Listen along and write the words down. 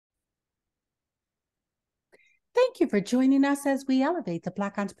Thank you for joining us as we elevate the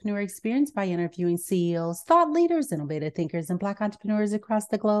Black entrepreneur experience by interviewing CEOs, thought leaders, innovative thinkers, and Black entrepreneurs across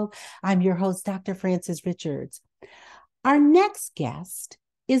the globe. I'm your host, Dr. Frances Richards. Our next guest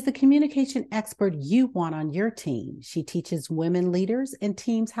is the communication expert you want on your team. She teaches women leaders and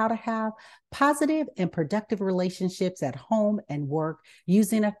teams how to have positive and productive relationships at home and work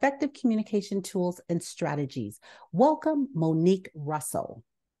using effective communication tools and strategies. Welcome, Monique Russell.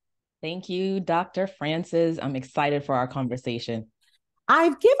 Thank you, Dr. Frances. I'm excited for our conversation.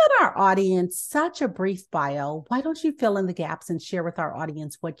 I've given our audience such a brief bio. Why don't you fill in the gaps and share with our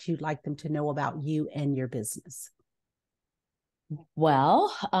audience what you'd like them to know about you and your business?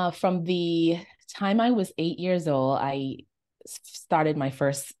 Well, from the time I was 8 years old, I had my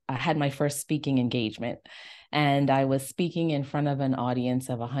first speaking engagement, and I was speaking in front of an audience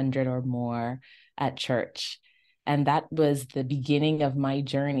of 100 or more at church. And that was the beginning of my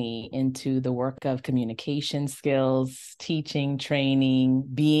journey into the work of communication skills, teaching, training,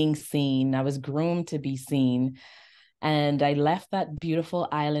 being seen. I was groomed to be seen. And I left that beautiful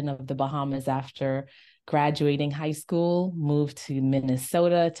island of the Bahamas after graduating high school, moved to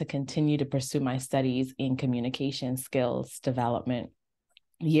Minnesota to continue to pursue my studies in communication skills development.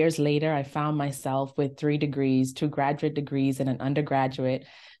 Years later, I found myself with 3 degrees, 2 graduate degrees and an undergraduate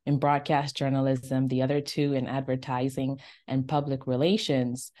in broadcast journalism, the other 2 in advertising and public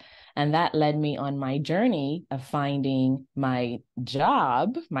relations. And that led me on my journey of finding my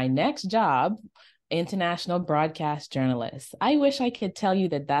job, my next job, international broadcast journalist. I wish I could tell you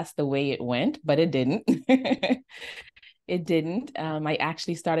that that's the way it went, but it didn't. It didn't. I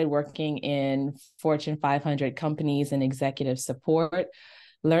actually started working in Fortune 500 companies and executive support,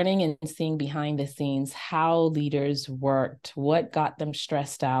 learning and seeing behind the scenes how leaders worked, what got them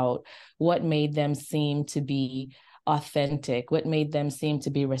stressed out, what made them seem to be authentic, what made them seem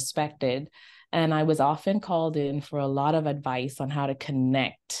to be respected. And I was often called in for a lot of advice on how to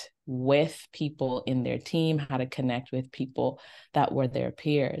connect with people in their team, how to connect with people that were their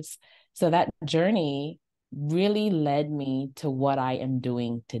peers. So that journey really led me to what I am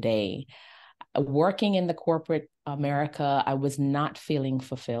doing today. Working in the corporate America, I was not feeling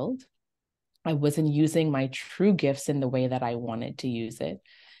fulfilled. I wasn't using my true gifts in the way that I wanted to use it.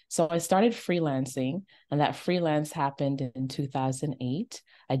 So I started freelancing, and that freelance happened in 2008.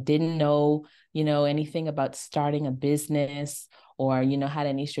 I didn't know, anything about starting a business or, had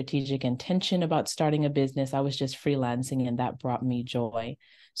any strategic intention about starting a business. I was just freelancing, and that brought me joy.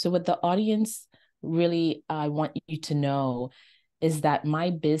 So what the audience really, I want you to know is that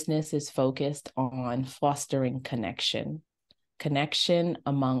my business is focused on fostering connection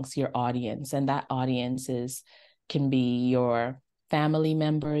amongst your audience. And that can be your family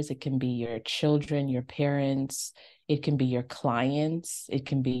members, it can be your children, your parents, it can be your clients, it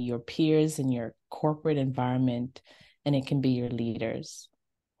can be your peers in your corporate environment, and it can be your leaders.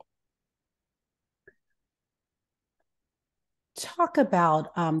 Talk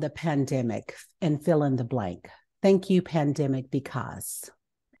about the pandemic and fill in the blank. Thank you, pandemic, because.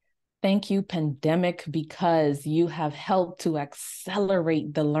 Thank you, pandemic, because you have helped to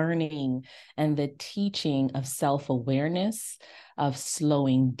accelerate the learning and the teaching of self-awareness, of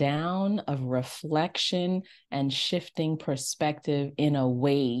slowing down, of reflection, and shifting perspective in a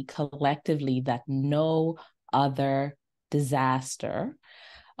way collectively that no other disaster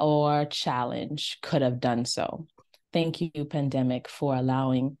or challenge could have done so. Thank you, pandemic, for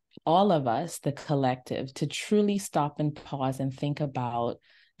allowing all of us, the collective, to truly stop and pause and think about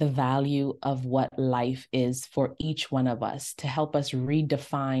the value of what life is for each one of us, to help us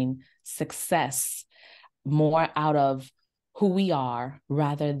redefine success more out of who we are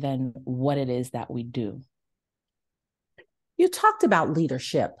rather than what it is that we do. You talked about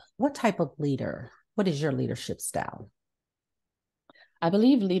leadership. What type of leader? What is your leadership style? I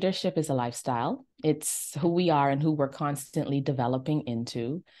believe leadership is a lifestyle. It's who we are and who we're constantly developing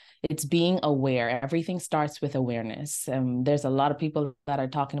into. It's being aware. Everything starts with awareness. There's a lot of people that are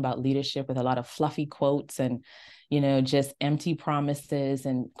talking about leadership with a lot of fluffy quotes and, just empty promises.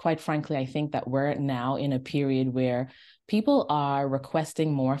 And quite frankly, I think that we're now in a period where people are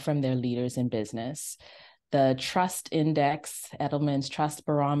requesting more from their leaders in business. The trust index, Edelman's trust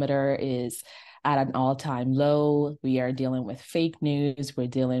barometer, is at an all-time low. We are dealing with fake news. We're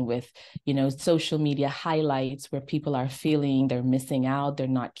dealing with, social media highlights where people are feeling they're missing out. They're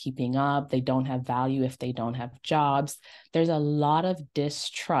not keeping up. They don't have value if they don't have jobs. There's a lot of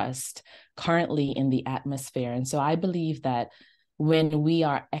distrust currently in the atmosphere. And so I believe that when we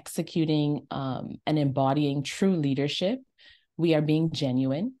are executing and embodying true leadership, we are being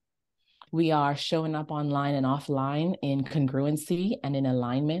genuine. We are showing up online and offline in congruency and in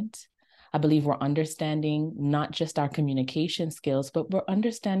alignment. I believe we're understanding not just our communication skills, but we're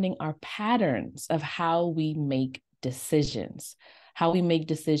understanding our patterns of how we make decisions, how we make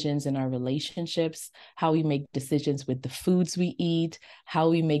decisions in our relationships, how we make decisions with the foods we eat, how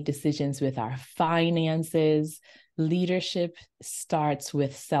we make decisions with our finances. Leadership starts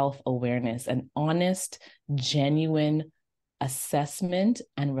with self-awareness, an honest, genuine assessment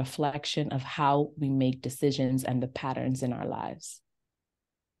and reflection of how we make decisions and the patterns in our lives.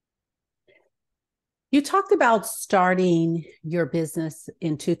 You talked about starting your business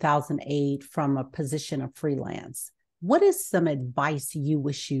in 2008 from a position of freelance. What is some advice you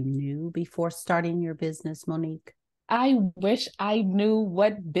wish you knew before starting your business, Monique? I wish I knew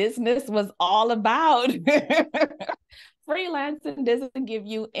what business was all about. Freelancing doesn't give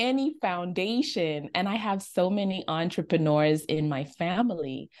you any foundation. And I have so many entrepreneurs in my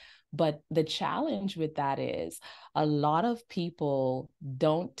family. But the challenge with that is a lot of people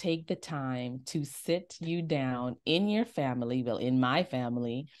don't take the time to sit you down in your family, well, in my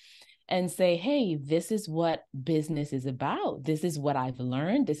family, and say, hey, this is what business is about. This is what I've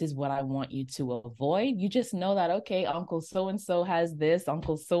learned. This is what I want you to avoid. You just know that, okay, Uncle so-and-so has this,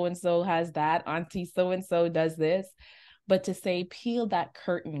 Uncle so-and-so has that, Auntie so-and-so does this. But to say, peel that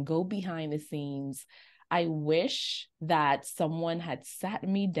curtain, go behind the scenes. I wish that someone had sat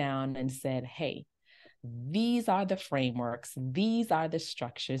me down and said, hey, these are the frameworks. These are the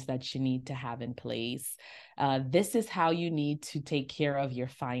structures that you need to have in place. This is how you need to take care of your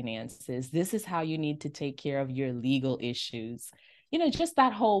finances. This is how you need to take care of your legal issues. You know, just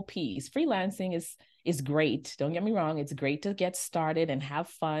that whole piece. Freelancing is great. Don't get me wrong. It's great to get started and have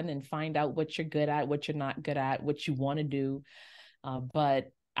fun and find out what you're good at, what you're not good at, what you want to do.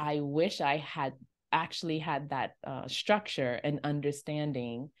 But I wish I had actually had that structure and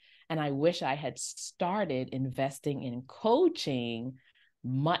understanding. And I wish I had started investing in coaching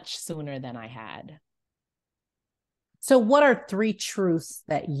much sooner than I had. So, what are 3 truths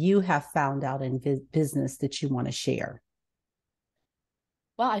that you have found out in business that you want to share?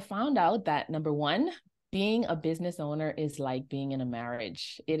 Well, I found out that number one, being a business owner is like being in a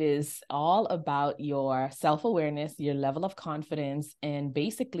marriage. It is all about your self-awareness, your level of confidence, and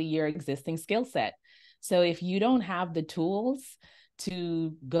basically your existing skill set. So if you don't have the tools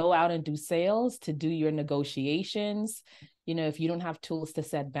to go out and do sales, to do your negotiations, you know, if you don't have tools to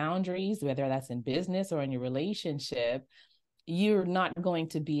set boundaries, whether that's in business or in your relationship, you're not going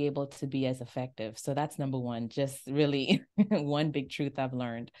to be able to be as effective. So that's number one, just really one big truth I've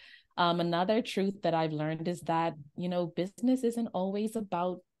learned. Another truth that I've learned is that, you know, business isn't always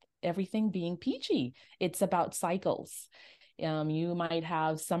about everything being peachy. It's about cycles. You might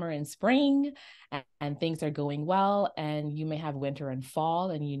have summer and spring and things are going well, and you may have winter and fall,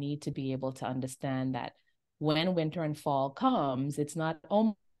 and you need to be able to understand that when winter and fall comes, it's not,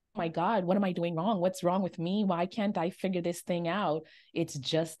 oh my God, what am I doing wrong? What's wrong with me? Why can't I figure this thing out? It's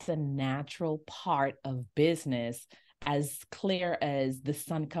just a natural part of business, as clear as the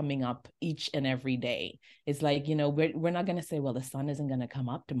sun coming up each and every day. It's like, you know, we're not going to say, well, the sun isn't going to come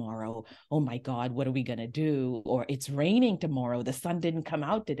up tomorrow. Oh my God, what are we going to do? Or it's raining tomorrow. The sun didn't come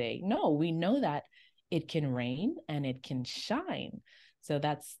out today. No, we know that it can rain and it can shine. So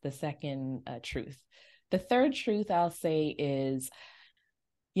that's the second truth. The third truth I'll say is,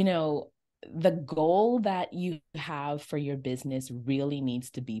 you know, the goal that you have for your business really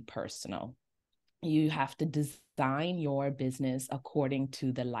needs to be personal. You have to design your business according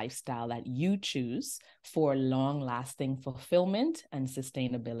to the lifestyle that you choose for long-lasting fulfillment and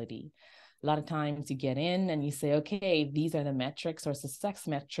sustainability. A lot of times you get in and you say, okay, these are the metrics or success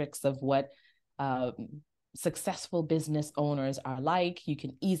metrics of what successful business owners are like. You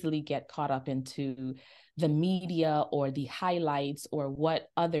can easily get caught up into the media or the highlights or what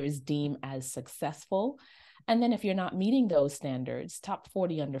others deem as successful. And then if you're not meeting those standards, top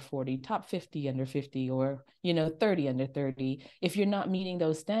 40 under 40, top 50 under 50, or, you know, 30 under 30, if you're not meeting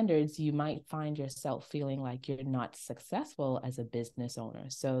those standards, you might find yourself feeling like you're not successful as a business owner.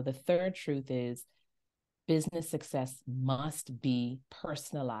 So the third truth is business success must be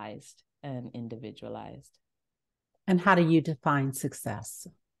personalized and individualized. And how do you define success,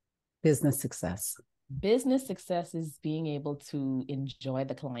 business success? Business success is being able to enjoy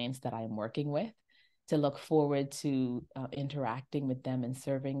the clients that I'm working with, to look forward to interacting with them and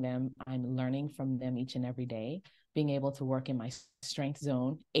serving them. I'm learning from them each and every day, being able to work in my strength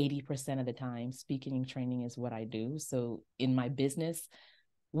zone 80% of the time. Speaking and training is what I do. So in my business,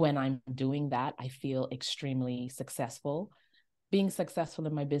 when I'm doing that, I feel extremely successful. Being successful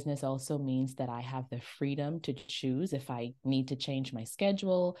in my business also means that I have the freedom to choose if I need to change my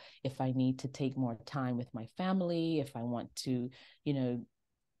schedule, if I need to take more time with my family, if I want to, you know,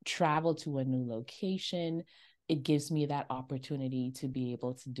 travel to a new location, it gives me that opportunity to be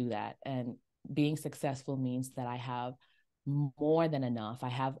able to do that. And being successful means that I have more than enough. I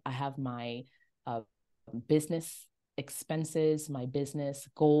have my business expenses, my business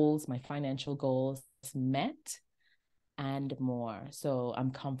goals, my financial goals met and more. So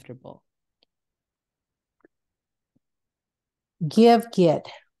I'm comfortable. Give, get.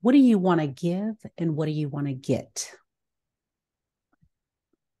 What do you want to give and what do you want to get?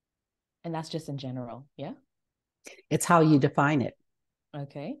 And that's just in general. Yeah. It's how you define it.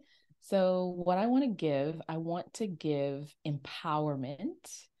 Okay. So what I want to give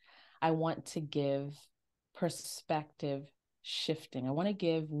empowerment. I want to give perspective shifting. I want to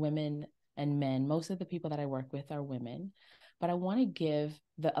give women and men, most of the people that I work with are women, but I want to give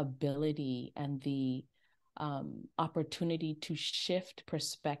the ability and the opportunity to shift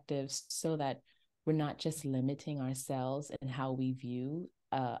perspectives so that we're not just limiting ourselves in how we view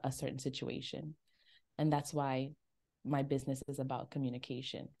a certain situation. And that's why my business is about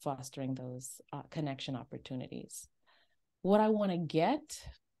communication, fostering those connection opportunities. What I want to get,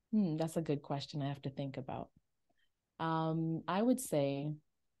 that's a good question I have to think about. I would say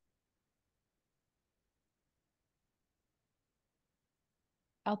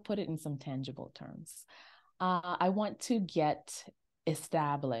I'll put it in some tangible terms. I want to get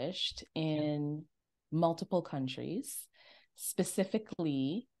established in multiple countries,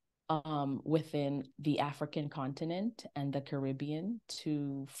 specifically within the African continent and the Caribbean,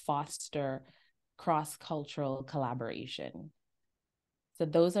 to foster cross-cultural collaboration. So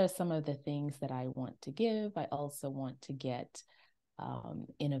those are some of the things that I want to give. I also want to get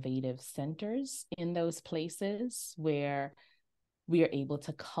innovative centers in those places where we are able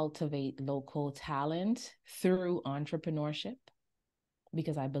to cultivate local talent through entrepreneurship,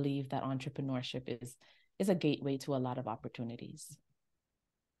 because I believe that entrepreneurship is a gateway to a lot of opportunities.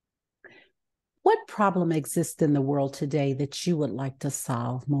 What problem exists in the world today that you would like to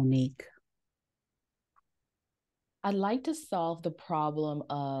solve, Monique? I'd like to solve the problem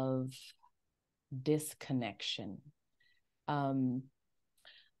of disconnection.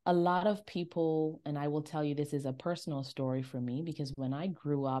 A lot of people, and I will tell you, this is a personal story for me, because when I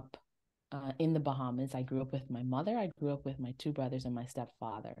grew up in the Bahamas, I grew up with my mother, I grew up with my two brothers and my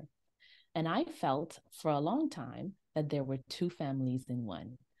stepfather. And I felt for a long time that there were two families in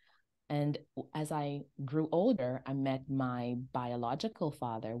one. And as I grew older, I met my biological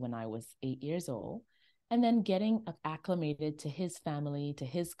father when I was 8 years old. And then getting acclimated to his family, to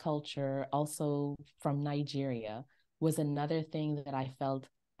his culture, also from Nigeria, was another thing that I felt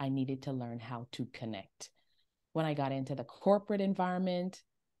I needed to learn how to connect. When I got into the corporate environment,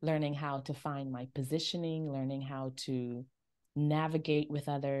 learning how to find my positioning, learning how to navigate with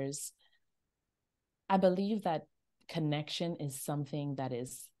others, I believe that connection is something that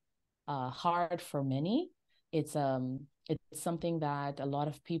is hard for many. It's something that a lot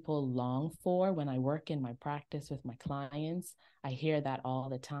of people long for. When I work in my practice with my clients, I hear that all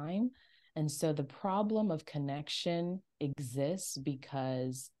the time. And so the problem of connection exists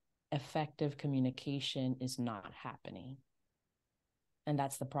because effective communication is not happening. And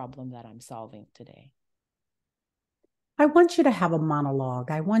that's the problem that I'm solving today. I want you to have a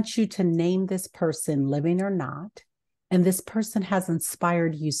monologue. I want you to name this person, living or not, and this person has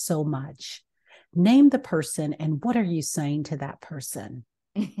inspired you so much. Name the person, and what are you saying to that person?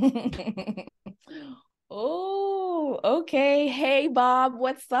 Oh, okay. Hey, Bob,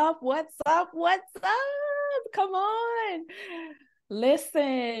 what's up? What's up? What's up? Come on.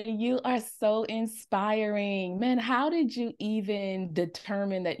 Listen, you are so inspiring. Man, how did you even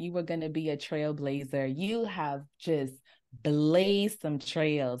determine that you were going to be a trailblazer? You have just blazed some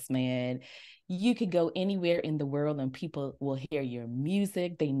trails, man. You could go anywhere in the world and people will hear your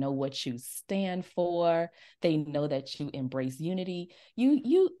music. They know what you stand for. They know that you embrace unity.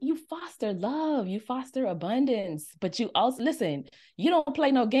 You foster love, you foster abundance, but you also, listen, you don't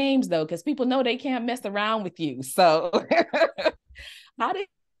play no games though, because people know they can't mess around with you. So how did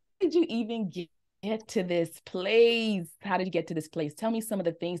you even get to this place? How did you get to this place? Tell me some of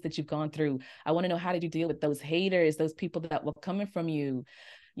the things that you've gone through. I want to know, how did you deal with those haters, those people that were coming from you,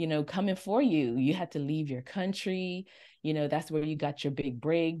 coming for you? You had to leave your country. That's where you got your big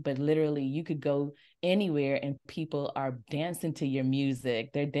break, but literally you could go anywhere and people are dancing to your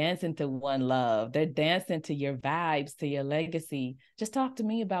music. They're dancing to One Love. They're dancing to your vibes, to your legacy. Just talk to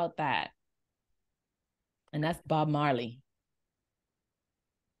me about that. And that's Bob Marley.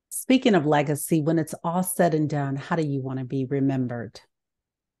 Speaking of legacy, when it's all said and done, how do you want to be remembered?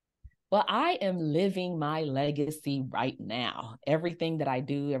 Well, I am living my legacy right now. Everything that I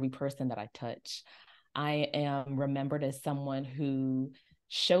do, every person that I touch, I am remembered as someone who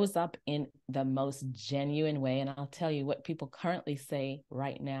shows up in the most genuine way. And I'll tell you what people currently say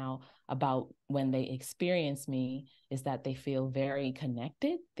right now about when they experience me is that they feel very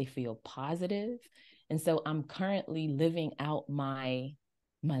connected, they feel positive. And so I'm currently living out my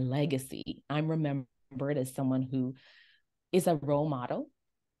legacy. I'm remembered as someone who is a role model,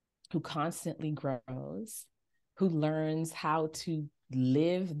 who constantly grows, who learns how to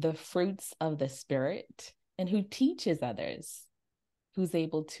live the fruits of the spirit, and who teaches others, who's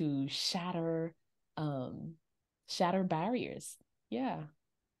able to shatter barriers,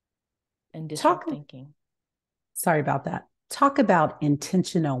 and Talk, disrupt thinking. sorry about that. Talk about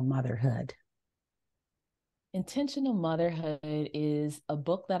intentional motherhood. Intentional Motherhood is a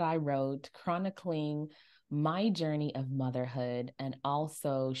book that I wrote chronicling my journey of motherhood and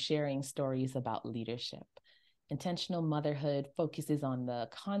also sharing stories about leadership. Intentional Motherhood focuses on the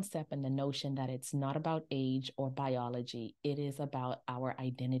concept and the notion that it's not about age or biology. It is about our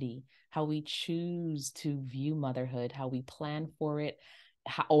identity, how we choose to view motherhood, how we plan for it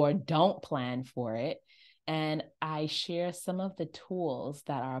or don't plan for it. And I share some of the tools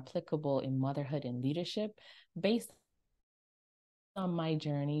that are applicable in motherhood and leadership based on my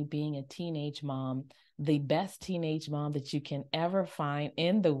journey being a teenage mom, the best teenage mom that you can ever find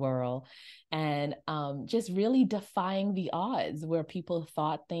in the world, and just really defying the odds where people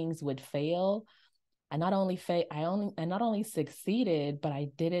thought things would fail. I not only succeeded, but I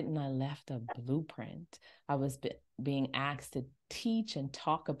did it and I left a blueprint. I was being asked to teach and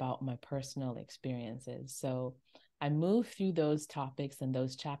talk about my personal experiences. So I move through those topics and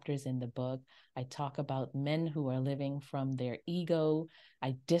those chapters in the book. I talk about men who are living from their ego.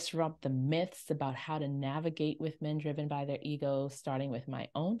 I disrupt the myths about how to navigate with men driven by their ego, starting with my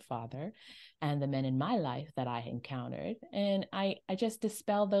own father and the men in my life that I encountered. And I just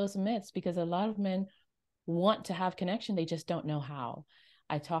dispel those myths because a lot of men want to have connection, they just don't know how.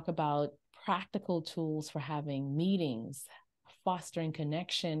 I talk about practical tools for having meetings, fostering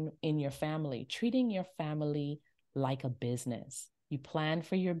connection in your family, treating your family like a business. You plan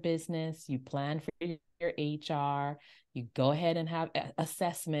for your business, you plan for your HR, you go ahead and have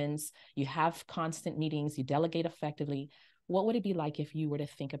assessments, you have constant meetings, you delegate effectively. What would it be like if you were to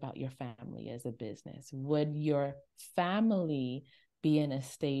think about your family as a business? Would your family be in a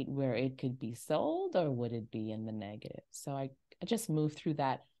state where it could be sold, or would it be in the negative? So I just moved through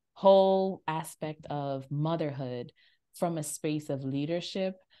that whole aspect of motherhood from a space of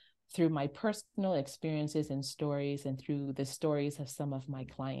leadership through my personal experiences and stories, and through the stories of some of my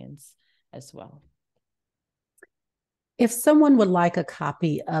clients as well. If someone would like a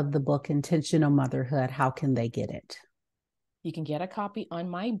copy of the book Intentional Motherhood, how can they get it? You can get a copy on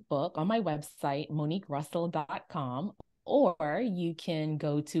my book, on my website, moniquerussell.com, or you can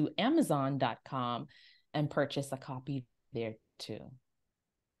go to amazon.com and purchase a copy there too.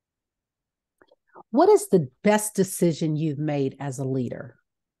 What is the best decision you've made as a leader?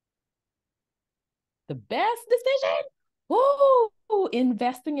 The best decision? Ooh,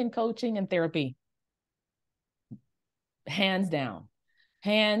 investing in coaching and therapy. Hands down.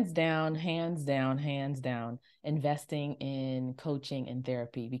 Hands down, hands down, hands down, investing in coaching and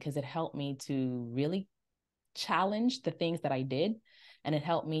therapy, because it helped me to really challenge the things that I did. And it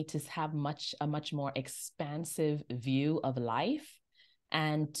helped me to have a much more expansive view of life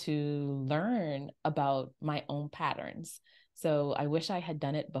and to learn about my own patterns. So I wish I had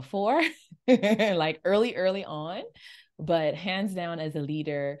done it before, like early on, but hands down as a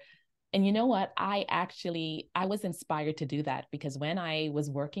leader. And you know what? I was inspired to do that because when I was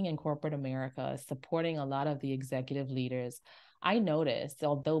working in corporate America, supporting a lot of the executive leaders, I noticed,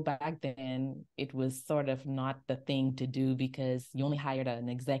 although back then it was sort of not the thing to do because you only hired an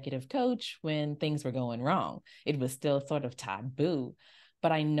executive coach when things were going wrong. It was still sort of taboo.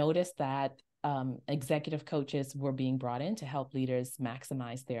 But I noticed that executive coaches were being brought in to help leaders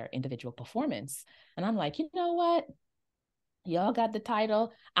maximize their individual performance. And I'm like, you know what? Y'all got the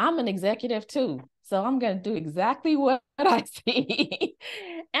title. I'm an executive too. So I'm going to do exactly what I see.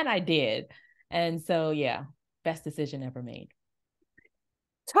 And I did. And so, yeah, best decision ever made.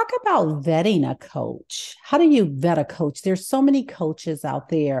 Talk about vetting a coach. How do you vet a coach? There's so many coaches out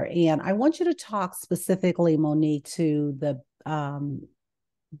there. And I want you to talk specifically, Monique, to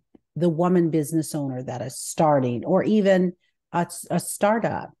the woman business owner that is starting, or even a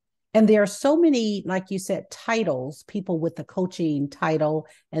startup. And there are so many, like you said, titles, people with the coaching title,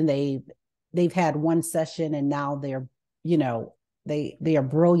 and they've had one session and now they're, they are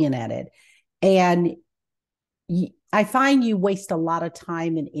brilliant at it. And I find you waste a lot of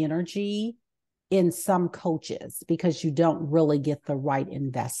time and energy in some coaches because you don't really get the right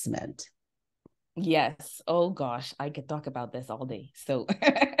investment. Yes. Oh gosh, I could talk about this all day. So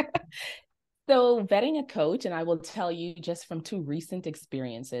so vetting a coach, and I will tell you just from two recent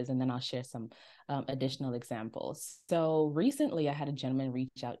experiences, and then I'll share some additional examples. So recently I had a gentleman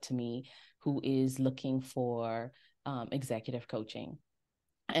reach out to me who is looking for executive coaching.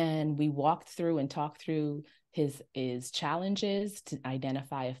 And we walked through and talked through his challenges to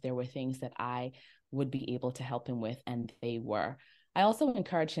identify if there were things that I would be able to help him with, and they were. I also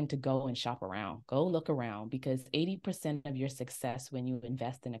encourage him to go and shop around, go look around, because 80% of your success when you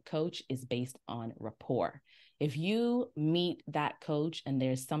invest in a coach is based on rapport. If you meet that coach and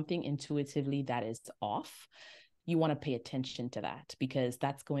there's something intuitively that is off, you want to pay attention to that, because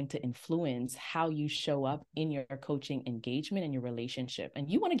that's going to influence how you show up in your coaching engagement and your relationship. And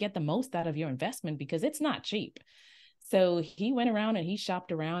you want to get the most out of your investment because it's not cheap. So he went around and he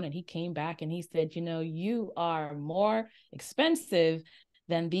shopped around and he came back and he said, you are more expensive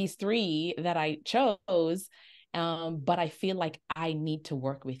than these three that I chose. But I feel like I need to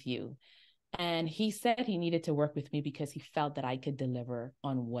work with you. And he said he needed to work with me because he felt that I could deliver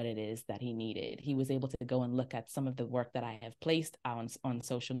on what it is that he needed. He was able to go and look at some of the work that I have placed on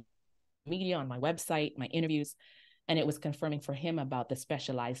social media, on my website, my interviews, and it was confirming for him about the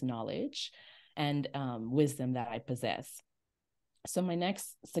specialized knowledge and wisdom that I possess. So my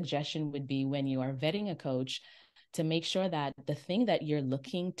next suggestion would be, when you are vetting a coach, to make sure that the thing that you're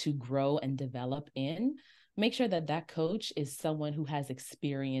looking to grow and develop in, make sure that that coach is someone who has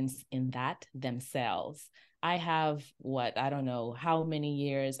experience in that themselves. I have I don't know how many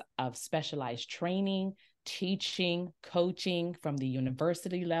years of specialized training, teaching, coaching from the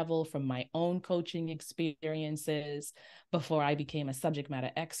university level, from my own coaching experiences before I became a subject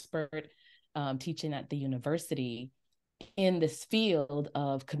matter expert, teaching at the university in this field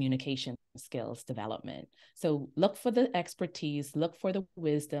of communication skills development. So look for the expertise, look for the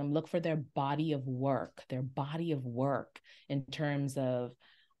wisdom, look for their body of work in terms of,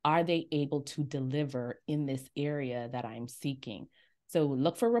 are they able to deliver in this area that I'm seeking? So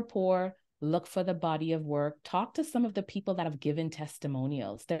look for rapport, look for the body of work, talk to some of the people that have given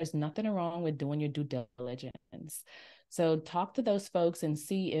testimonials. There's nothing wrong with doing your due diligence. So talk to those folks and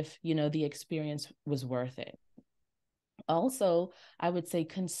see if, the experience was worth it. Also, I would say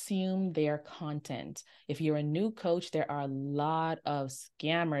consume their content. If you're a new coach, there are a lot of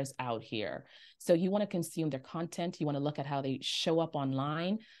scammers out here. So you want to consume their content. You want to look at how they show up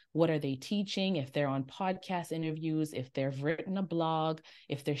online. What are they teaching? If they're on podcast interviews, if they've written a blog,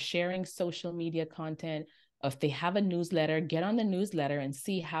 if they're sharing social media content, if they have a newsletter, get on the newsletter and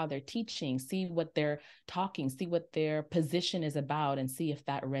see how they're teaching, see what they're talking, see what their position is about, and see if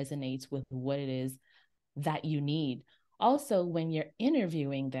that resonates with what it is that you need. Also, when you're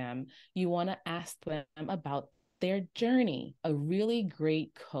interviewing them, you want to ask them about their journey. A really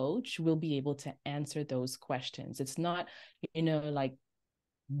great coach will be able to answer those questions. It's not, like,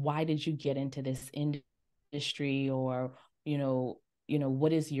 why did you get into this industry? Or,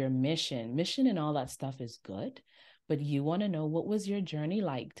 what is your mission? Mission and all that stuff is good. But you want to know, what was your journey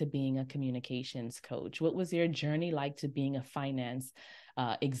like to being a communications coach? What was your journey like to being a finance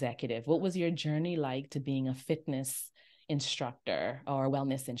executive? What was your journey like to being a fitness instructor or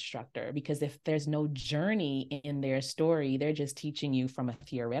wellness instructor? Because if there's no journey in their story, they're just teaching you from a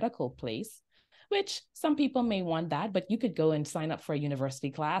theoretical place, which some people may want that, but you could go and sign up for a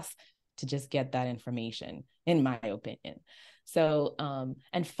university class to just get that information, in my opinion. So,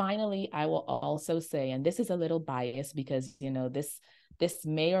 and finally, I will also say, and this is a little biased because, this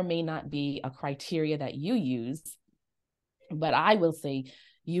may or may not be a criteria that you use, but I will say,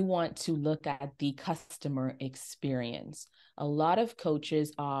 you want to look at the customer experience. A lot of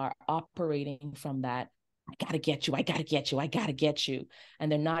coaches are operating from that, I got to get you, I got to get you, I got to get you.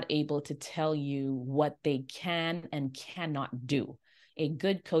 And they're not able to tell you what they can and cannot do. A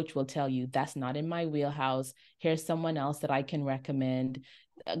good coach will tell you, that's not in my wheelhouse. Here's someone else that I can recommend.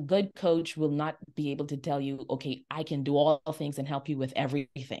 A good coach will not be able to tell you, okay, I can do all things and help you with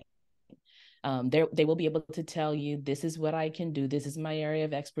everything. They will be able to tell you, this is what I can do. This is my area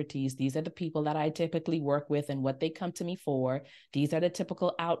of expertise. These are the people that I typically work with and what they come to me for. These are the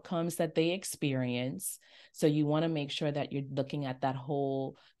typical outcomes that they experience. So you want to make sure that you're looking at that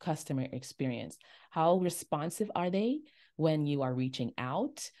whole customer experience. How responsive are they when you are reaching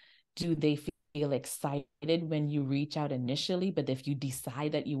out? Do they feel excited when you reach out initially, but if you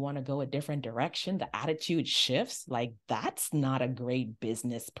decide that you want to go a different direction, the attitude shifts? Like, that's not a great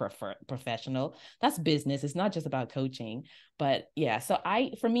business professional. That's business. It's not just about coaching. But yeah, so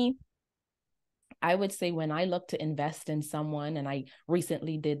for me, I would say when I look to invest in someone, and I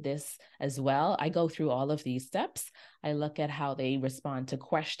recently did this as well, I go through all of these steps. I look at how they respond to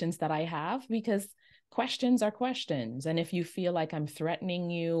questions that I have, because questions are questions. And if you feel like I'm threatening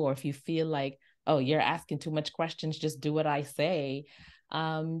you, or if you feel like, oh, you're asking too much questions, just do what I say,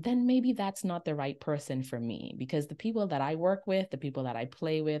 then maybe that's not the right person for me. Because the people that I work with, the people that I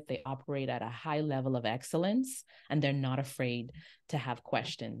play with, they operate at a high level of excellence, and they're not afraid to have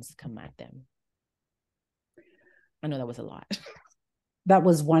questions come at them. I know that was a lot. That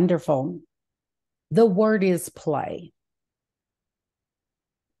was wonderful. The word is play.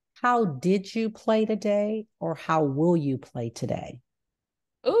 How did you play today, or how will you play today?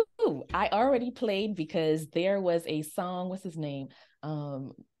 Ooh, I already played, because there was a song. What's his name?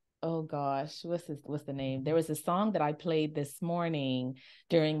 Oh gosh, what's the name? There was a song that I played this morning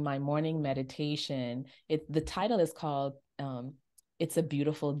during my morning meditation. The title is called "It's a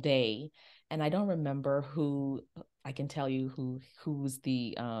Beautiful Day," and I don't remember who. I can tell you who's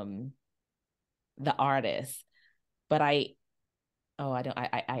the artist, but I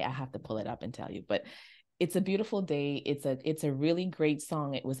have to pull it up and tell you. But it's a beautiful day. It's a really great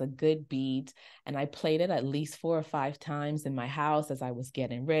song. It was a good beat, and I played it at least 4 or 5 times in my house as I was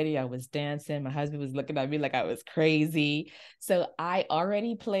getting ready. I was dancing. My husband was looking at me like I was crazy. So I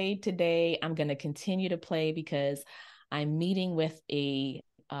already played today. I'm going to continue to play, because I'm meeting with a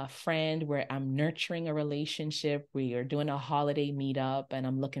friend where I'm nurturing a relationship. We are doing a holiday meetup, and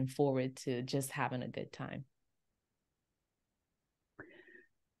I'm looking forward to just having a good time.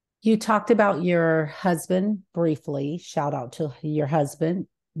 You talked about your husband briefly. Shout out to your husband.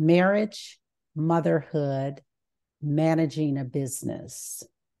 Marriage, motherhood, managing a business.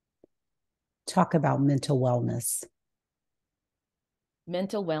 Talk about mental wellness.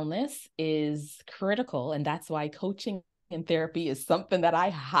 Mental wellness is critical, and that's why coaching and therapy is something that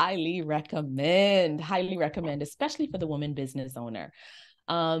I highly recommend, especially for the woman business owner.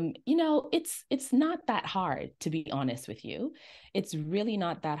 It's not that hard, to be honest with you. It's really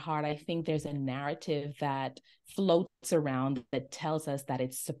not that hard. I think there's a narrative that floats around that tells us that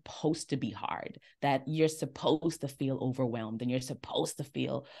it's supposed to be hard, that you're supposed to feel overwhelmed, and you're supposed to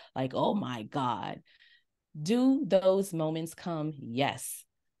feel like, oh my God. Do those moments come? Yes.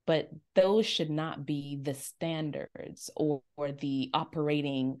 But those should not be the standards, or the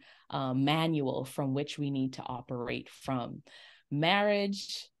operating manual from which we need to operate from.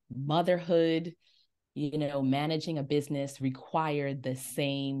 Marriage, motherhood, managing a business require the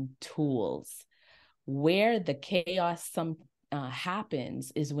same tools. Where the chaos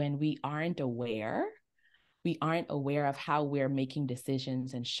happens is when we aren't aware of how we're making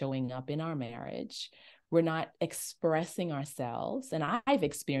decisions and showing up in our marriage. We're not expressing ourselves. And I've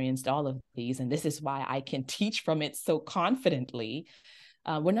experienced all of these, and this is why I can teach from it so confidently.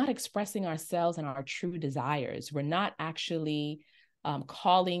 We're not expressing ourselves and our true desires. We're not actually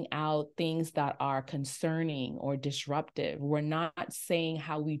calling out things that are concerning or disruptive. We're not saying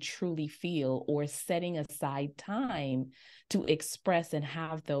how we truly feel, or setting aside time to express and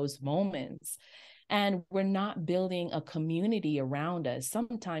have those moments. And we're not building a community around us.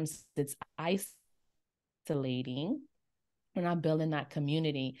 Sometimes it's isolating. We're not building that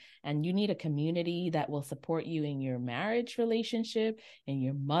community. And you need a community that will support you in your marriage relationship, in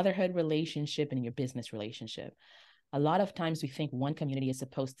your motherhood relationship, and in your business relationship. A lot of times we think one community is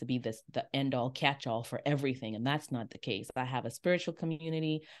supposed to be the end all catch all for everything. And that's not the case. I have a spiritual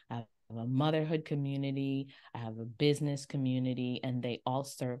community, I have a motherhood community, I have a business community, and they all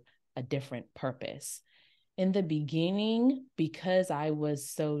serve a different purpose. In the beginning, because I was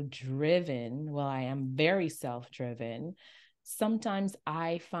so driven, I am very self-driven, sometimes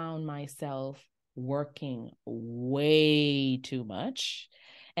I found myself working way too much.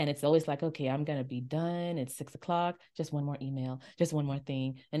 And it's always like, okay, I'm going to be done. It's 6:00, just one more email, just one more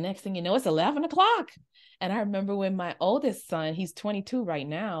thing. And next thing you know, it's 11 o'clock. And I remember when my oldest son, he's 22 right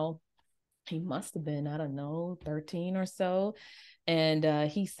now, he must have been, I don't know, 13 or so. And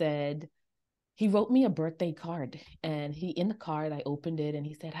he wrote me a birthday card, and in the card, I opened it, and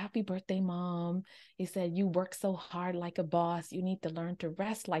he said, "Happy birthday, Mom." He said, "You work so hard like a boss. You need to learn to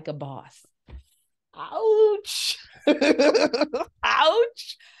rest like a boss." Ouch.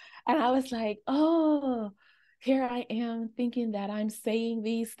 Ouch. And I was like, oh, here I am thinking that I'm saying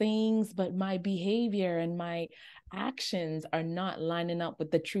these things, but my behavior and my actions are not lining up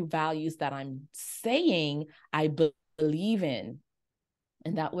with the true values that I'm saying I believe in.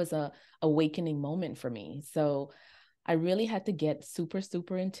 And that was a awakening moment for me. So I really had to get super,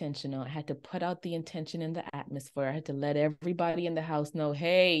 super intentional. I had to put out the intention in the atmosphere. I had to let everybody in the house know,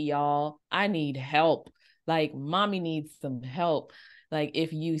 hey, y'all, I need help. Like, mommy needs some help. Like,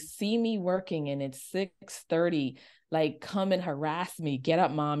 if you see me working and it's 6:30, like, come and harass me. Get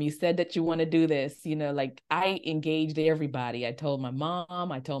up, mom. You said that you want to do this. Like, I engaged everybody. I told my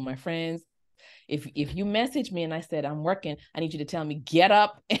mom, I told my friends. If you message me and I said I'm working, I need you to tell me get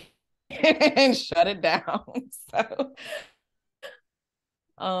up and shut it down. So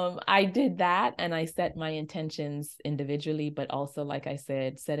I did that, and I set my intentions individually, but also, like I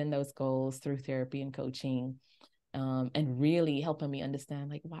said, setting those goals through therapy and coaching, and really helping me understand,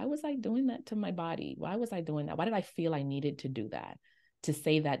 like, why was I doing that to my body? Why was I doing that? Why did I feel I needed to do that? To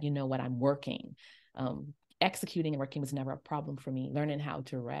say that, what, I'm working. Executing and working was never a problem for me. Learning how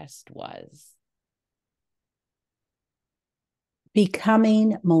to rest was.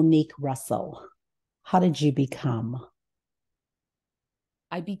 Becoming Monique Russell. How did you become?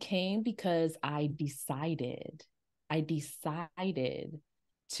 I became because I decided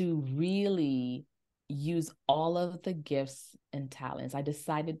to really use all of the gifts and talents. I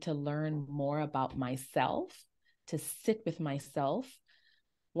decided to learn more about myself, to sit with myself.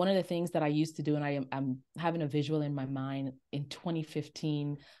 One of the things that I used to do, and I'm having a visual in my mind, in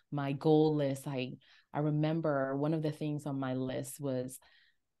 2015, my goal list, I remember one of the things on my list was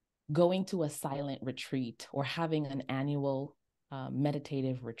going to a silent retreat or having an annual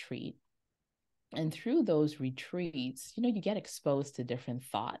meditative retreat. And through those retreats, you get exposed to different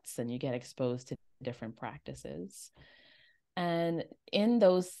thoughts and you get exposed to different practices. And in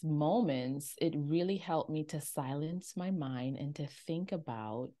those moments, it really helped me to silence my mind and to think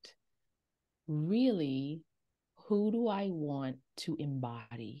about, really, who do I want to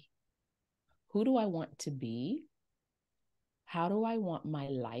embody? Who do I want to be? How do I want my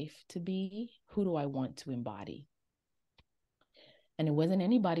life to be? Who do I want to embody? And it wasn't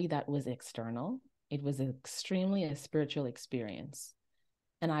anybody that was external. It was extremely a spiritual experience.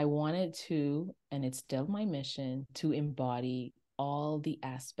 And I wanted to, and it's still my mission, to embody all the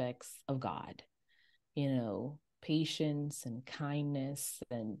aspects of God, patience and kindness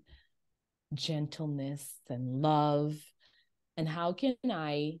and gentleness and love. And how can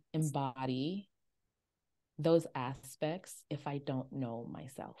I embody those aspects if I don't know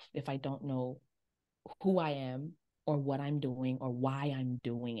myself, if I don't know who I am or what I'm doing or why I'm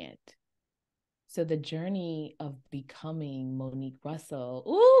doing it? So the journey of becoming Monique Russell,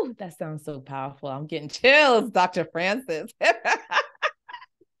 ooh, that sounds so powerful. I'm getting chills, Dr. Francis.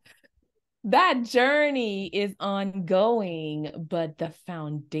 That journey is ongoing, but the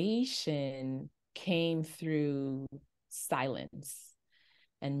foundation came through silence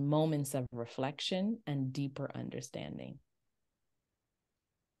and moments of reflection and deeper understanding.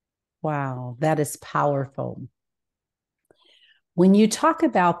 Wow, that is powerful. When you talk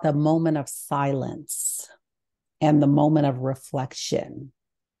about the moment of silence and the moment of reflection,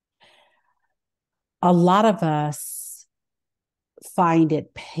 a lot of us find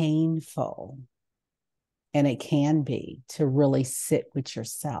it painful, and it can be, to really sit with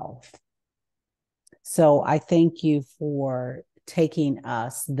yourself. So I thank you for taking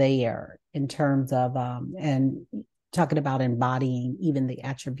us there in terms of and talking about embodying even the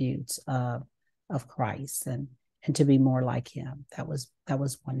attributes of Christ and to be more like him. That was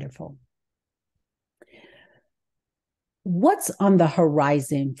wonderful. What's on the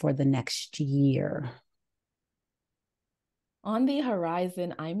horizon for the next year? On the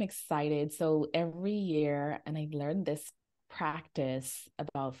horizon, I'm excited. So every year, and I learned this practice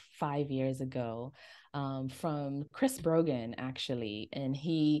about 5 years ago from Chris Brogan, actually. And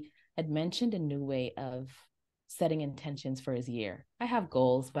he had mentioned a new way of setting intentions for his year. I have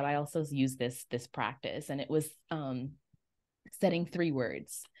goals, but I also use this practice. And it was setting 3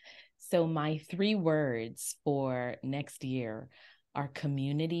 words. So my 3 words for next year are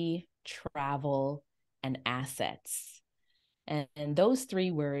community, travel, and assets. And those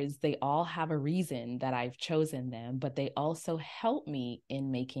 3 words, they all have a reason that I've chosen them, but they also help me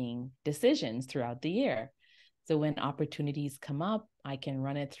in making decisions throughout the year. So when opportunities come up, I can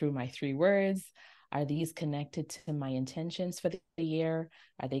run it through my 3 words. Are these connected to my intentions for the year?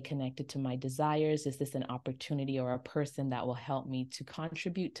 Are they connected to my desires? Is this an opportunity or a person that will help me to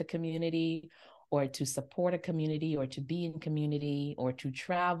contribute to community, or to support a community, or to be in community, or to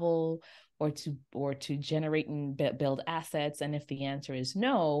travel, or to generate and build assets? And if the answer is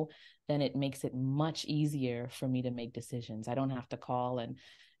no, then it makes it much easier for me to make decisions. I don't have to call and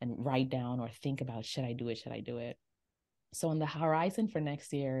write down or think about, should I do it? So on the horizon for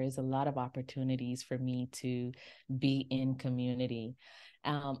next year is a lot of opportunities for me to be in community,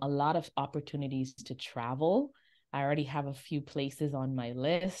 a lot of opportunities to travel. I already have a few places on my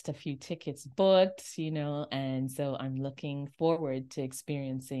list, a few tickets booked, and so I'm looking forward to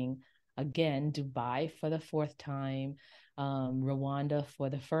experiencing, again, Dubai for the 4th time, Rwanda for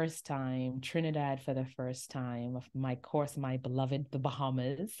the first time, Trinidad for the first time, of my course, my beloved, the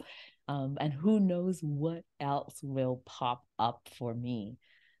Bahamas. And who knows what else will pop up for me.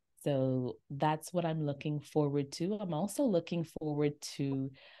 So that's what I'm looking forward to. I'm also looking forward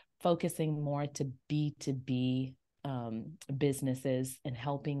to focusing more to B2B businesses and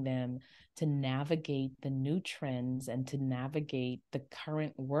helping them to navigate the new trends and to navigate the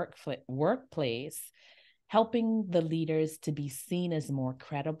current workplace, helping the leaders to be seen as more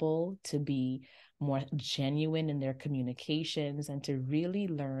credible, to be more genuine in their communications, and to really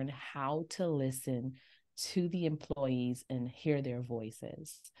learn how to listen to the employees and hear their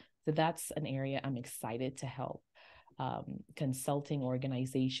voices. So that's an area I'm excited to help consulting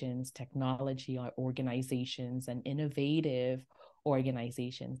organizations, technology organizations, and innovative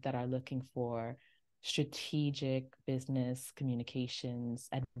organizations that are looking for strategic business communications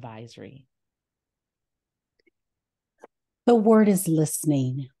advisory. The word is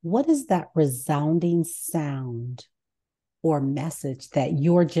listening. What is that resounding sound or message that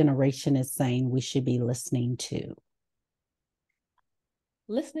your generation is saying we should be listening to?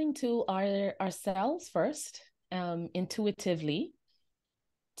 Listening to ourselves first, intuitively,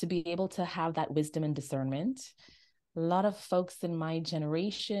 to be able to have that wisdom and discernment. A lot of folks in my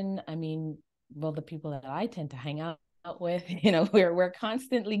generation, I mean, well, the people that I tend to hang out with, we're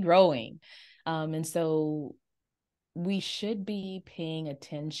constantly growing. And so we should be paying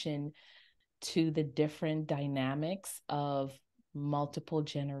attention to the different dynamics of multiple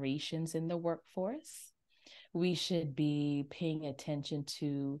generations in the workforce. We should be paying attention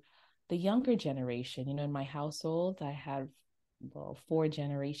to the younger generation. In my household, I have 4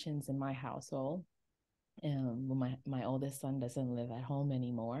 generations in my household. My oldest son doesn't live at home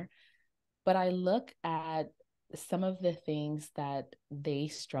anymore. But I look at some of the things that they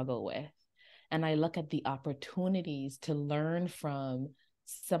struggle with, and I look at the opportunities to learn from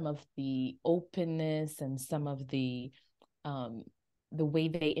some of the openness and some of the way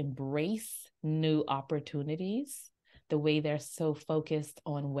they embrace new opportunities, the way they're so focused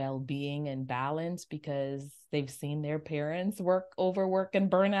on well-being and balance because they've seen their parents overwork and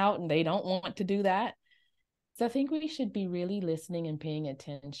burn out, and they don't want to do that. So I think we should be really listening and paying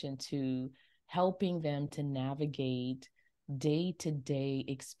attention to helping them to navigate day-to-day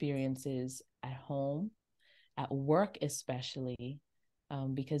experiences at home, at work especially,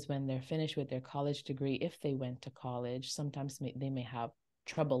 because when they're finished with their college degree, if they went to college, sometimes they may have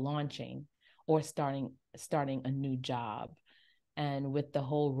trouble launching or starting a new job. And with the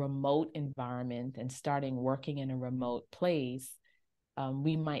whole remote environment and starting working in a remote place,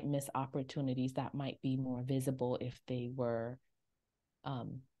 we might miss opportunities that might be more visible if they were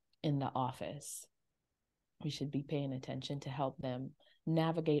in the office. We should be paying attention to help them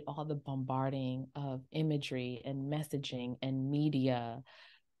navigate all the bombarding of imagery and messaging and media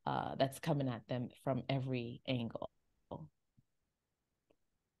that's coming at them from every angle.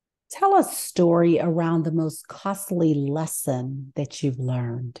 Tell a story around the most costly lesson that you've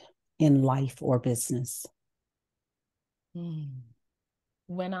learned in life or business.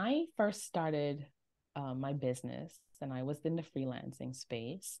 When I first started my business and I was in the freelancing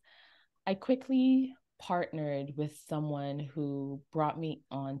space, I quickly partnered with someone who brought me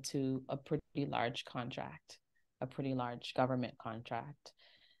onto a pretty large contract, a pretty large government contract.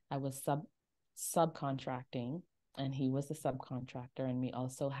 I was subcontracting, and he was a subcontractor, and we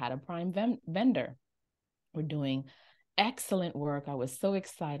also had a prime vendor. We're doing excellent work. I was so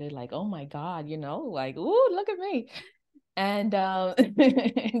excited, like, oh my God, like, ooh, look at me. And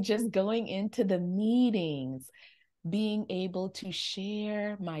just going into the meetings, being able to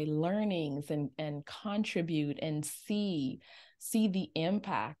share my learnings and contribute and see the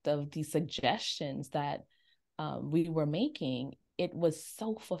impact of the suggestions that we were making. It was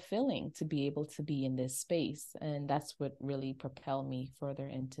so fulfilling to be able to be in this space. And that's what really propelled me further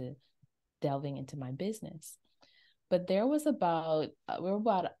into delving into my business. But there was we were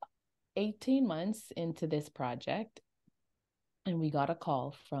about 18 months into this project, and we got a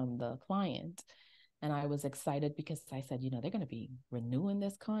call from the client. And I was excited because I said, they're going to be renewing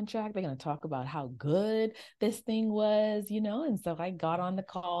this contract. They're going to talk about how good this thing was, And so I got on the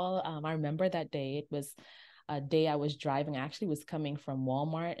call. I remember that day. It was a day I was driving. I actually was coming from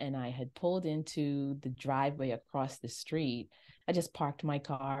Walmart, and I had pulled into the driveway across the street. I just parked my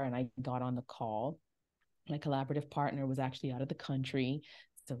car and I got on the call. My collaborative partner was actually out of the country,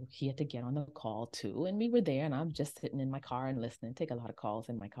 so he had to get on the call too. And we were there, and I'm just sitting in my car and listening. Take a lot of calls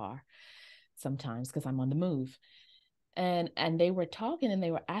in my car sometimes because I'm on the move. And they were talking and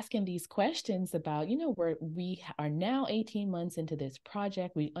they were asking these questions about, we are now 18 months into this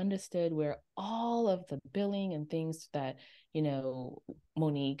project. We understood where all of the billing and things that,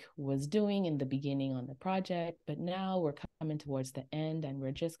 Monique was doing in the beginning on the project, but now we're coming towards the end and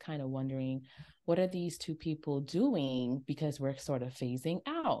we're just kind of wondering, what are these two people doing, because we're sort of phasing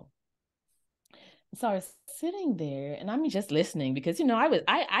out. So I was sitting there and I'm just listening because,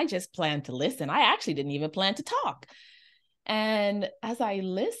 I just planned to listen. I actually didn't even plan to talk. And as I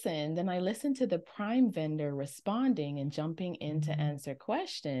listened, and I listened to the prime vendor responding and jumping in to answer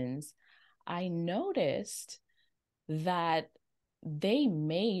questions, I noticed that they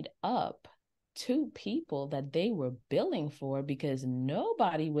made up two people that they were billing for because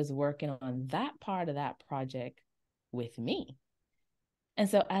nobody was working on that part of that project with me. And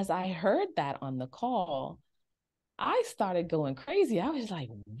so as I heard that on the call, I started going crazy. I was like,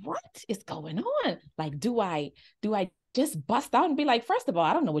 what is going on? Like, do I just bust out and be like, first of all,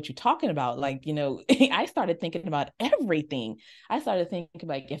 I don't know what you're talking about. Like, I started thinking about everything. I started thinking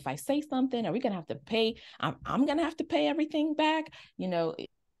like, if I say something, are we going to have to pay? I'm going to have to pay everything back.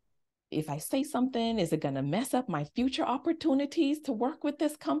 If I say something, is it going to mess up my future opportunities to work with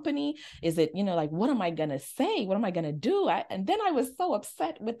this company? Is it, like, what am I going to say? What am I going to do? And then I was so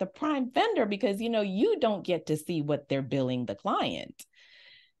upset with the prime vendor because, you don't get to see what they're billing the client.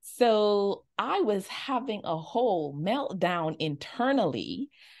 So I was having a whole meltdown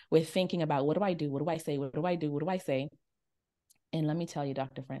internally with thinking about, what do I do? What do I say? What do I do? What do I say? And let me tell you,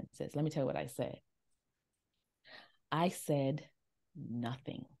 Dr. Francis, let me tell you what I said. I said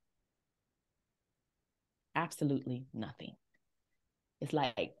nothing. Absolutely nothing. It's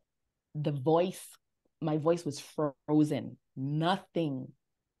like my voice was frozen. Nothing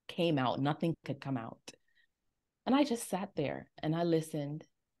came out. Nothing could come out. And I just sat there and I listened.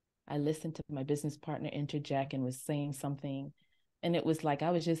 I listened to my business partner interject and was saying something. And it was like I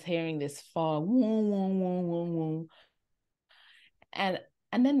was just hearing this fog. Woo, woo, woo, woo, woo. And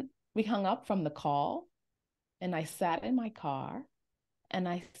then we hung up from the call and I sat in my car and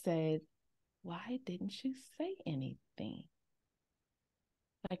I said, why didn't you say anything?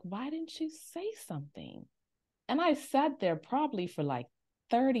 Like, why didn't you say something? And I sat there probably for like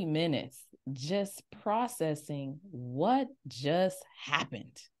 30 minutes just processing what just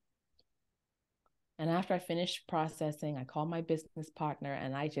happened. And after I finished processing, I called my business partner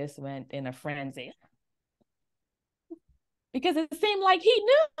and I just went in a frenzy because it seemed like he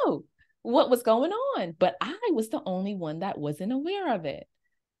knew what was going on, but I was the only one that wasn't aware of it.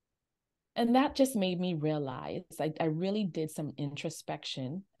 And that just made me realize I really did some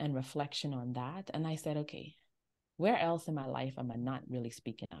introspection and reflection on that. And I said, okay, where else in my life am I not really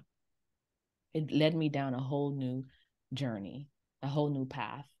speaking up? It led me down a whole new journey, a whole new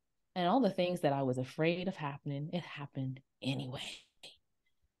path. And all the things that I was afraid of happening, it happened anyway.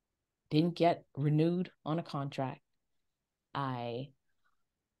 Didn't get renewed on a contract. I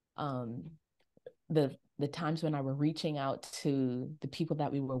the times when I were reaching out to the people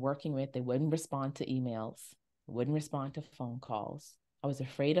that we were working with, they wouldn't respond to emails, wouldn't respond to phone calls. I was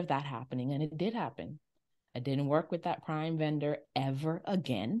afraid of that happening, and it did happen. I didn't work with that prime vendor ever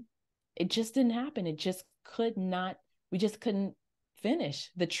again. It just didn't happen. It just could not, we just couldn't finish.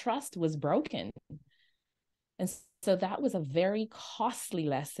 The trust was broken. And so that was a very costly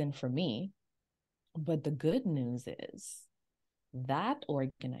lesson for me. But the good news is that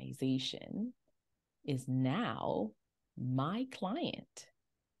organization is now my client.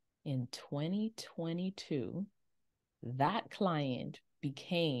 In 2022, that client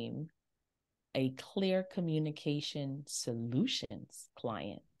became a Clear Communication Solutions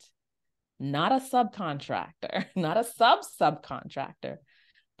client, not a subcontractor, not a subcontractor,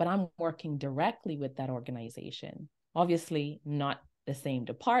 but I'm working directly with that organization. Obviously, not the same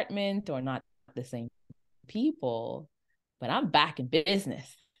department or not the same people, but I'm back in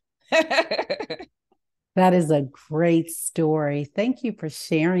business. That is a great story. Thank you for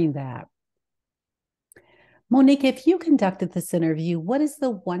sharing that. Monique, if you conducted this interview, what is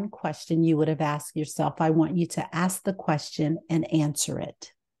the one question you would have asked yourself? I want you to ask the question and answer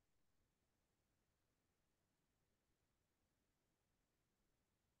it.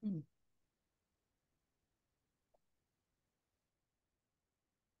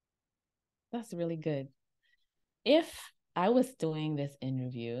 That's really good. If I was doing this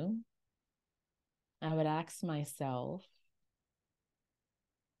interview, I would ask myself,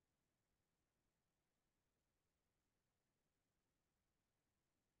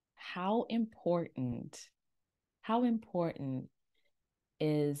 how important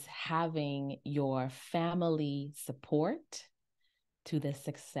is having your family support to the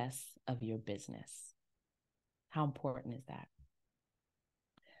success of your business? How important is that?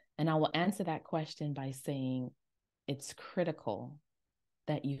 And I will answer that question by saying it's critical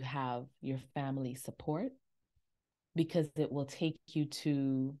that you have your family support, because it will take you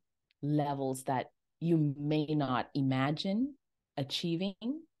to levels that you may not imagine achieving.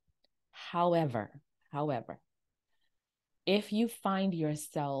 However, if you find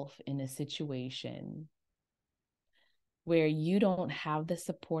yourself in a situation where you don't have the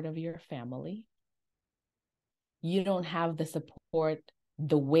support of your family, you don't have the support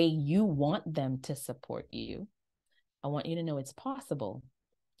the way you want them to support you, I want you to know it's possible.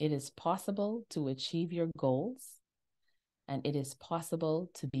 It is possible to achieve your goals, and it is possible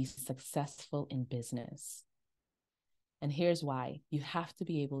to be successful in business. And here's why. You have to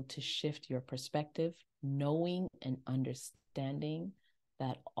be able to shift your perspective, knowing and understanding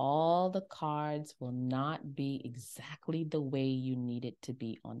that all the cards will not be exactly the way you need it to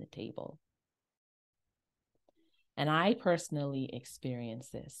be on the table. And I personally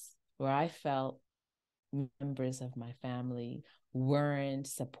experienced this, where I felt members of my family weren't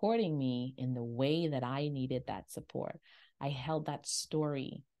supporting me in the way that I needed that support. I held that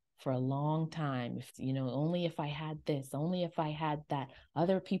story for a long time. If, only if I had this, only if I had that,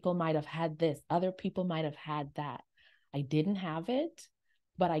 other people might have had this, other people might have had that. I didn't have it,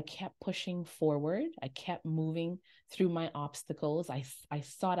 but I kept pushing forward. I kept moving through my obstacles. I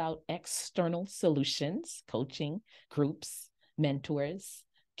sought out external solutions, coaching, groups, mentors,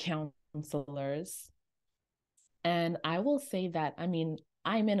 counselors. And I will say that, I'm in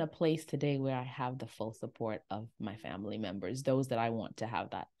a place today where I have the full support of my family members, those that I want to have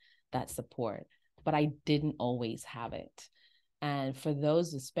that support, but I didn't always have it. And for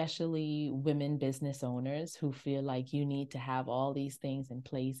those, especially women business owners who feel like you need to have all these things in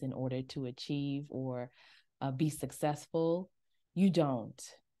place in order to achieve or be successful, you don't,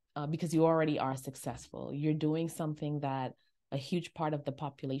 because you already are successful. You're doing something that a huge part of the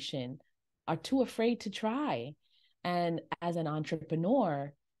population are too afraid to try. And as an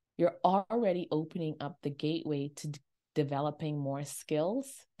entrepreneur, you're already opening up the gateway to developing more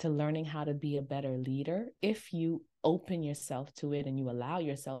skills, to learning how to be a better leader, if you open yourself to it and you allow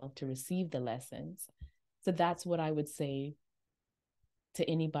yourself to receive the lessons. So that's what I would say to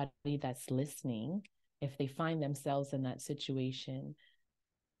anybody that's listening, if they find themselves in that situation.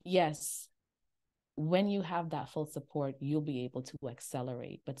 Yes, when you have that full support, you'll be able to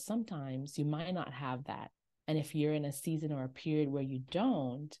accelerate, but sometimes you might not have that. And if you're in a season or a period where you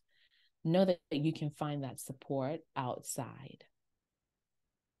don't, know that you can find that support outside.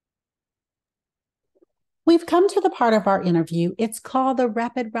 We've come to the part of our interview. It's called the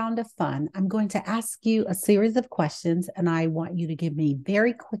rapid round of fun. I'm going to ask you a series of questions, and I want you to give me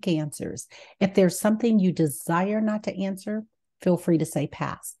very quick answers. If there's something you desire not to answer, feel free to say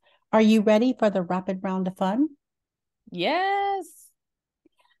pass. Are you ready for the rapid round of fun? Yes.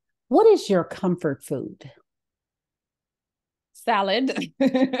 What is your comfort food? Salad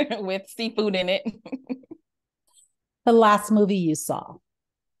with seafood in it. The last movie you saw?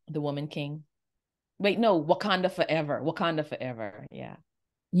 The Woman King. Wait, no, Wakanda Forever. Wakanda Forever. Yeah.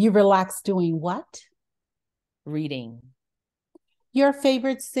 You relax doing what? Reading. Your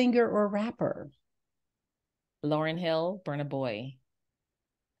favorite singer or rapper? Lauryn Hill, Burna Boy.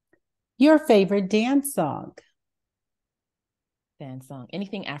 Your favorite dance song? Dance song.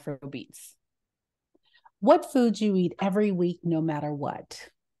 Anything Afro beats. What food you eat every week, no matter what?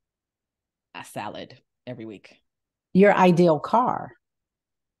 A salad every week. Your ideal car?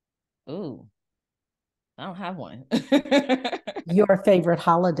 Ooh, I don't have one. Your favorite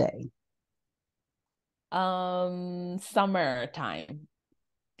holiday? Summertime.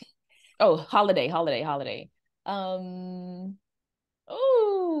 Oh, holiday. I don't know.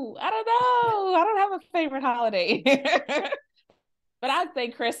 I don't have a favorite holiday, but I'd say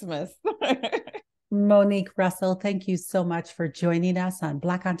Christmas. Monique Russell, thank you so much for joining us on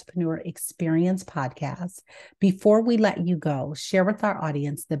Black Entrepreneur Experience Podcast. Before we let you go, share with our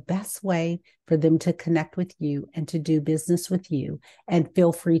audience the best way for them to connect with you and to do business with you. And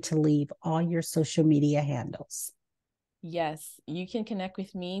feel free to leave all your social media handles. Yes, you can connect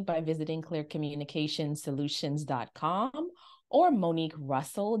with me by visiting clearcommunicationsolutions.com or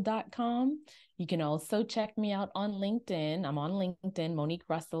moniquerussell.com. You can also check me out on LinkedIn. I'm on LinkedIn, Monique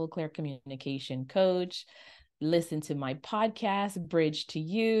Russell, Clear Communication Coach. Listen to my podcast, Bridge to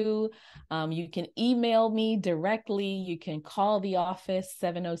You. You can email me directly. You can call the office,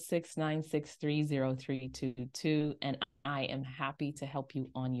 706-963-0322, and I am happy to help you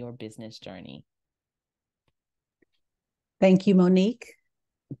on your business journey. Thank you, Monique.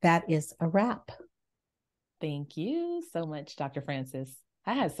 That is a wrap. Thank you so much, Dr. Francis.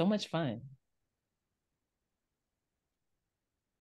 I had so much fun.